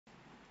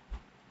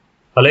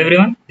Hello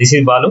everyone, this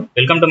is Balu.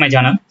 Welcome to my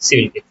channel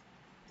Civil Tech.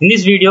 In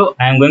this video,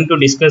 I am going to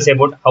discuss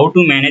about how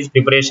to manage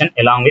preparation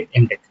along with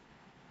M.tech.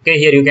 Okay,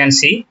 here you can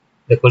see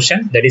the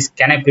question, that is,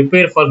 can I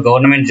prepare for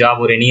government job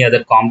or any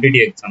other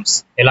competitive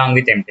exams along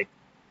with M.tech,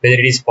 whether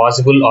it is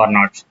possible or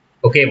not.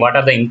 Okay, what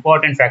are the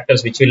important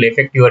factors which will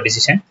affect your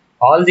decision?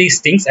 All these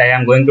things I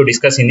am going to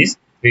discuss in this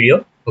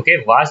video.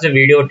 Okay, watch the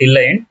video till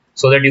the end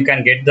so that you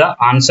can get the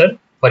answer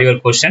for your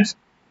questions,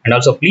 and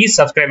also please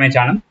subscribe my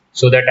channel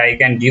so that I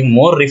can give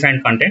more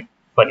refined content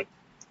for you.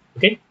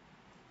 Okay,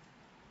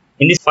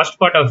 in this first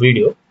part of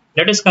video,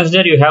 let us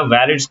consider you have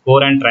valid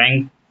score and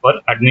trying for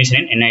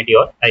admission in NIT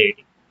or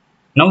IIT.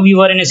 Now you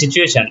are in a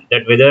situation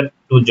that whether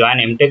to join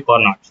M.tech or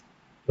not.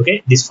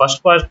 Okay, this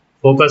first part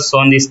focus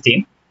on this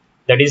theme,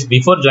 that is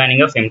before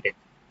joining of M.tech,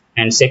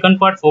 and second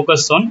part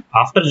focus on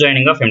after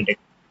joining of M.tech.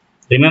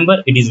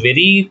 Remember, it is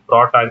very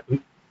broad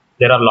topic.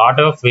 There are a lot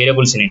of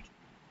variables in it.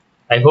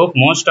 I hope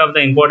most of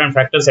the important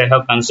factors I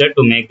have considered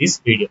to make this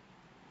video.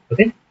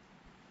 Okay.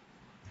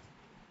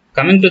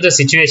 Coming to the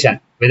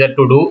situation whether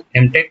to do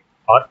M.tech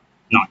or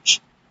not,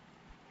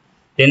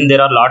 then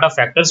there are a lot of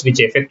factors which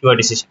affect your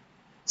decision.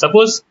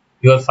 Suppose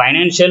your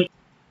financial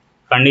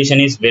condition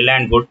is well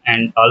and good,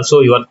 and also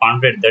you are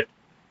confident that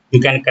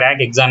you can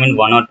crack exam in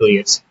 1 or 2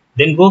 years.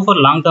 Then go for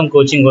long-term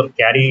coaching or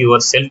carry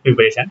your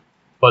self-preparation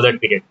for that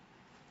period.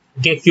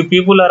 Okay, few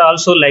people are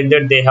also like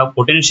that, they have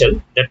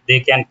potential that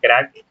they can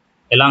crack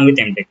along with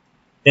M.tech.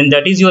 Then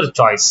that is your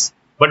choice.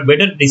 But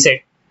better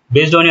decide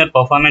based on your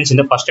performance in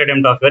the first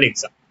attempt of your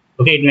exam.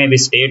 Okay, it may be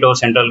state or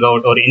central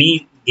government or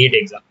any gate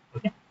exam.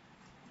 Okay.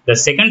 The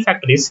second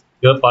factor is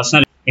your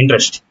personal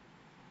interest.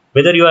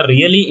 Whether you are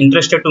really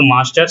interested to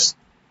masters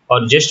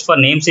or just for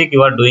namesake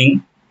you are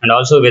doing, and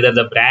also whether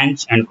the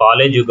branch and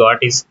college you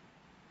got is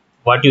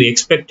what you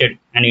expected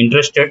and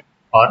interested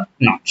or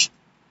not.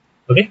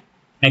 Okay.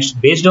 Next,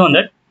 based on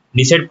that,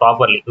 decide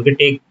properly. Okay,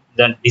 take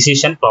the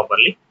decision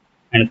properly.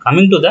 And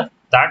coming to the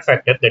third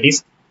factor, that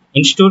is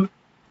institute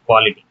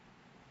quality.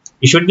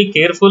 You should be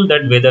careful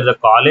that whether the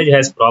college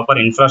has proper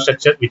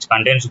infrastructure which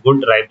contains good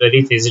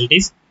library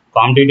facilities,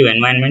 competitive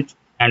environment,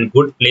 and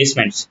good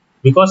placements.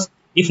 Because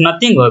if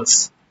nothing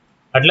works,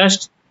 at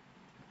last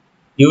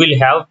you will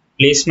have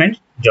placement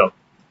job.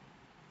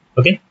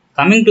 Okay.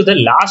 Coming to the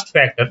last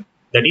factor,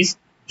 that is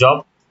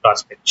job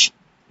prospects.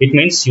 It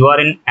means you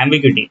are in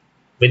ambiguity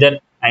whether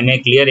I may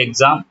clear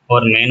exam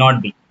or may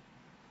not be.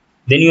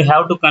 Then you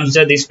have to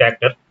consider this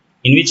factor,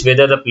 in which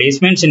whether the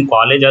placements in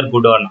college are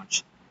good or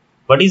not.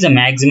 What is the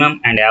maximum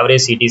and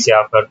average CTC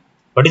offered?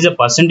 What is the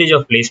percentage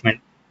of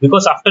placement?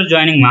 Because after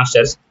joining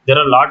masters, there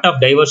are a lot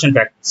of diversion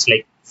factors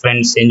like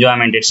friends,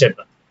 enjoyment,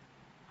 etc.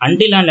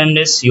 Until and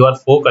unless you are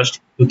focused,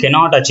 you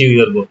cannot achieve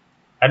your goal.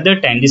 At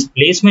that time, this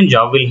placement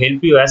job will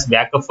help you as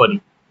backup for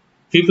you.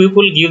 Few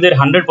people give their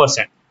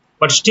 100%,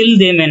 but still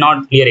they may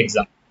not clear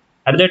exam.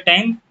 At that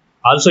time,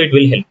 also it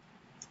will help.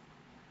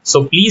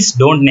 So please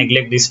don't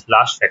neglect this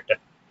last factor.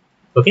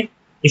 Okay.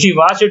 If you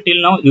watched it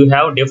till now, you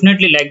have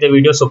definitely liked the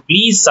video. So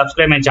please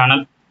subscribe my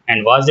channel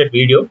and watch that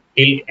video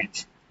till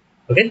end.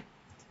 Okay.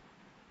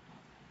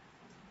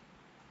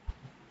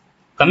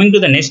 Coming to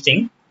the next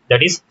thing,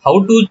 that is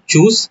how to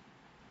choose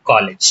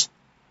college.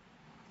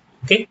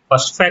 Okay.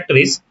 First factor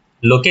is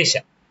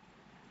location.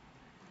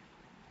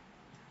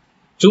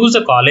 Choose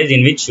a college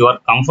in which you are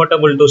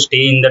comfortable to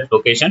stay in that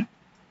location,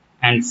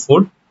 and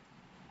food,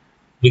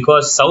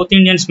 because South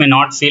Indians may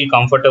not feel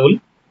comfortable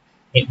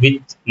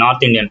with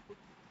North Indian food.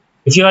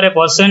 If you are a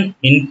person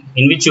in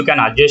which you can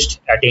adjust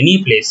at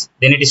any place,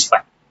 then it is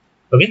fine.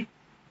 Okay.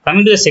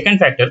 Coming to the second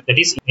factor, that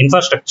is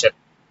infrastructure,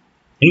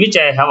 in which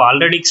I have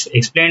already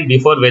explained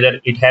before whether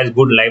it has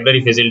good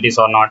library facilities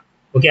or not.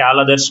 Okay, all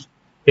other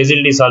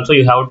facilities also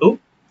you have to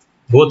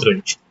go through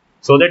it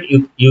so that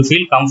you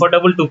feel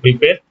comfortable to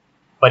prepare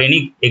for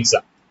any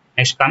exam.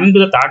 Next, coming to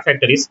the third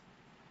factor is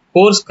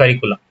course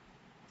curriculum.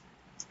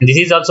 This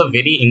is also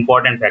very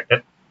important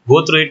factor.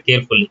 Go through it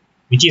carefully,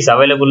 which is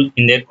available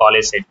in their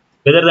college site.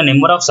 Whether the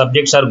number of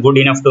subjects are good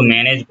enough to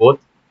manage both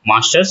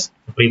masters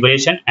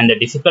preparation and the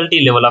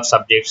difficulty level of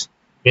subjects,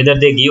 whether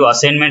they give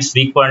assignments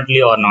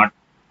frequently or not.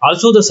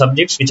 Also the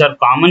subjects which are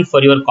common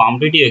for your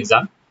competitive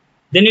exam,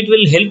 then it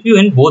will help you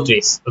in both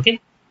ways.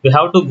 Okay, you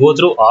have to go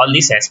through all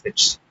these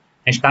aspects.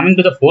 Next, coming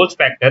to the fourth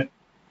factor,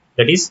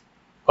 that is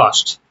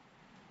cost.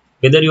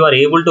 Whether you are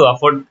able to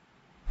afford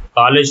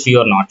college fee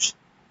or not.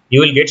 You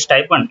will get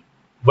stipend,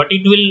 but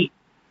it will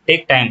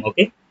take time.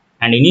 Okay,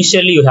 and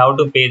initially you have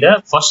to pay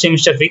the first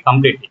semester fee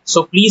completely.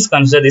 So please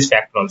consider this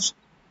factor also.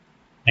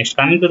 Next,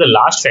 coming to the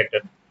last factor,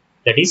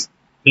 that is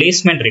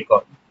placement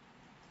record.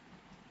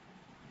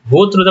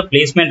 Go through the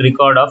placement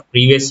record of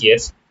previous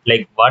years,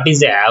 like what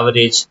is the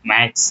average,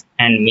 max,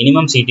 and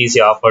minimum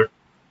CTC offered.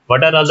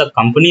 What are all the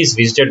companies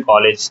visited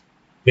college?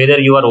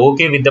 Whether you are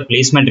okay with the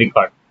placement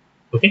record.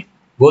 Okay,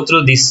 go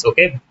through this.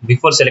 Okay,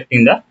 before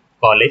selecting the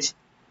college.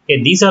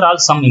 Okay, these are all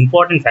some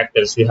important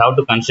factors you have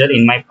to consider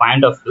in my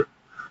point of view.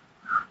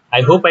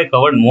 I hope I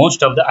covered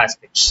most of the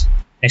aspects.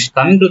 Next,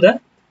 coming to the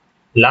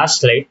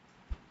last slide.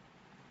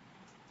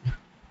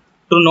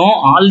 To know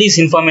all this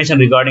information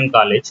regarding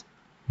college,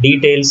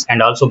 details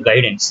and also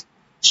guidance.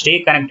 Stay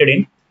connected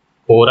in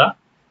Quora,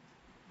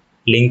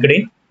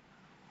 LinkedIn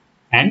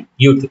and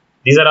YouTube.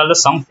 These are all the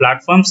some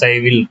platforms I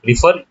will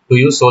refer to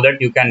you so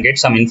that you can get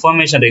some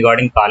information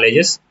regarding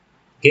colleges,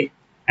 okay,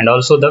 and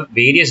also the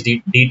various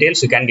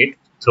details you can get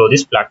through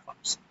these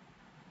platforms.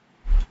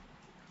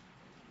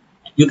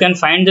 You can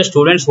find the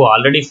students who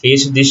already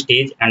faced this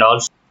stage and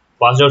also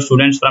passed out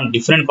students from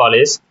different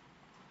colleges.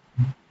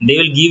 They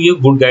will give you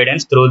good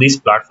guidance through these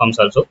platforms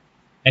also.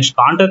 Next,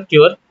 contact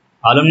your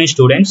alumni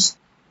students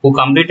who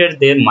completed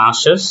their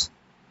masters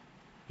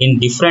in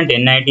different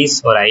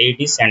NITs or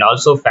IITs and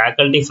also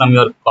faculty from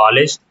your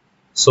college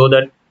so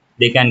that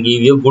they can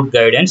give you good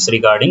guidance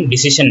regarding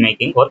decision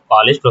making or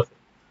college profile.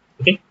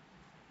 Okay.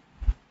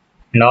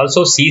 And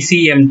also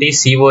CCMT,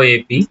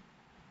 COAP,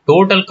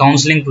 total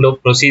counseling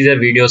procedure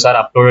videos are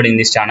uploaded in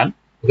this channel.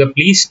 Okay,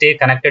 please stay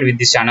connected with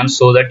this channel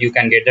so that you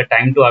can get the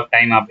time to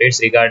time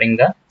updates regarding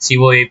the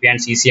COAP and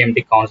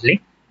CCMT counseling.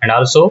 And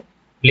also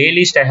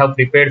playlist I have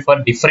prepared for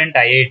different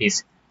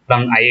IITs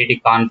from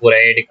IIT Kanpur,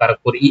 IIT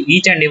Kharagpur,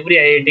 each and every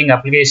IIT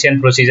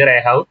application procedure I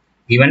have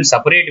given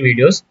separate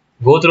videos.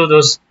 Go through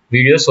those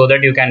videos so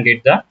that you can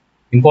get the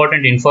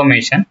important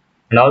information.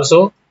 And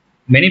also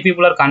many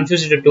people are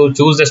confused to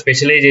choose the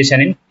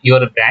specialization in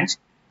your branch.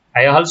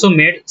 I also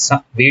made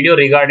some video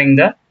regarding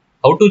the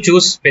how to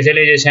choose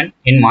specialization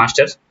in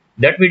masters.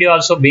 That video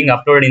also being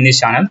uploaded in this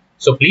channel.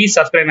 So please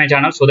subscribe my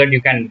channel so that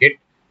you can get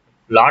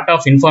lot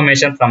of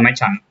information from my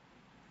channel.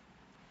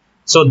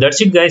 So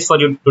that's it guys for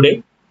you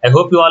today. I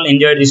hope you all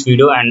enjoyed this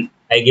video and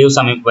I gave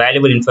some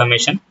valuable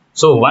information.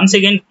 So once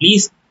again,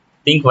 please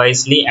think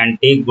wisely and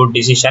take good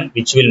decision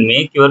which will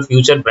make your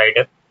future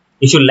brighter.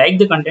 If you like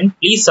the content,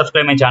 please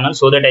subscribe my channel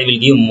so that I will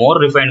give more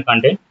refined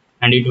content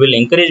and it will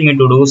encourage me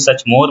to do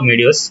such more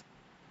videos.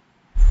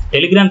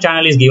 Telegram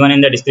channel is given in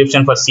the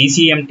description for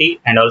CCMT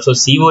and also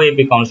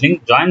COAP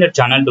counseling. Join the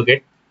channel to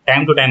get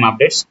time to time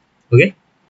updates. Okay.